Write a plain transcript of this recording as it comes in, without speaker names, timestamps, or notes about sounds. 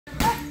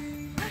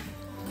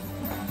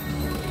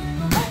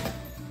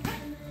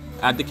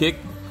Add the kick.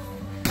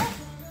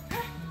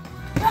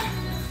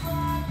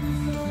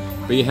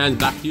 Bring your hands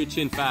back to your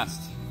chin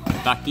fast.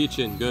 Back to your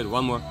chin. Good.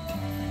 One more.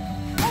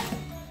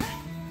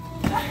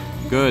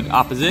 Good.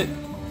 Opposite.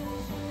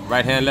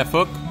 Right hand, left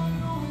hook.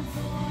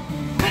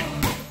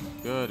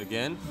 Good.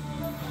 Again.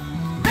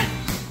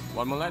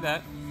 One more like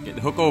that. Get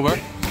the hook over.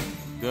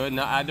 Good.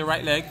 Now add the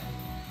right leg.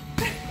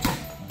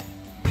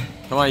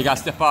 Come on, you gotta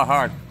step out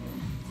hard.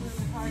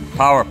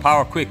 Power,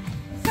 power, quick.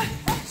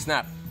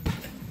 Snap.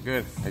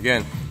 Good.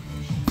 Again.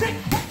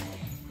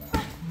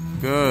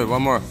 Good.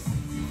 One more.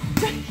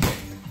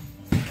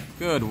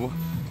 Good.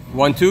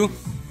 1, 2.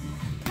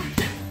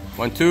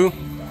 1, 2.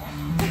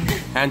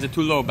 Hands are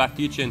too low. Back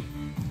to your chin.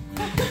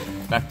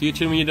 Back to your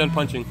chin when you're done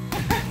punching.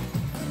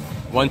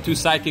 1, 2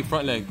 side kick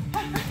front leg.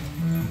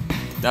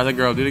 That's a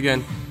girl. Do it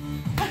again.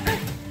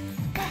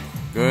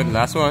 Good.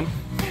 Last one.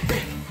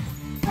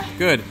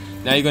 Good.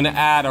 Now you're gonna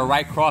add a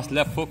right cross,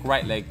 left hook,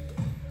 right leg.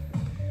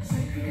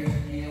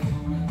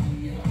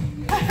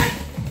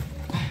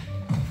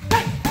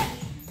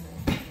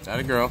 That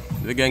a girl.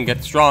 Do it again.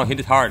 Get strong. Hit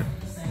it hard.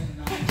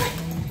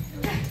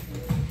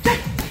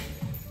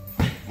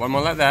 One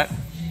more like that.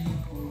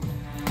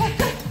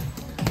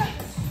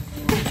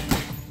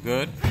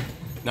 Good.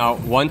 Now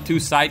 1, 2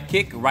 side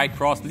kick, right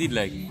cross, lead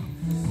leg.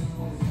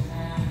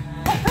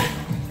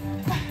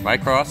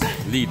 Right cross,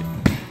 lead.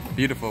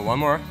 Beautiful. One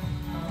more.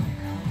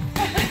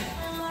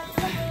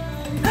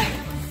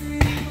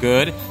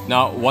 Good.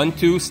 Now 1,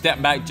 2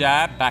 step back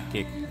jab, back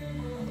kick.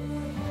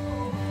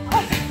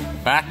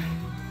 Back.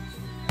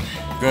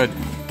 Good.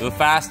 A little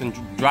fast and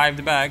drive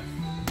the bag.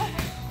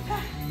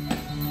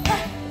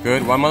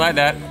 Good. One more like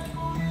that.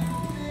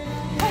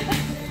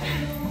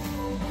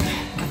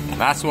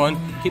 Last one.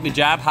 Keep the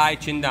jab high,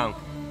 chin down.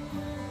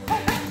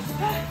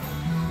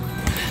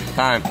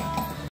 Time.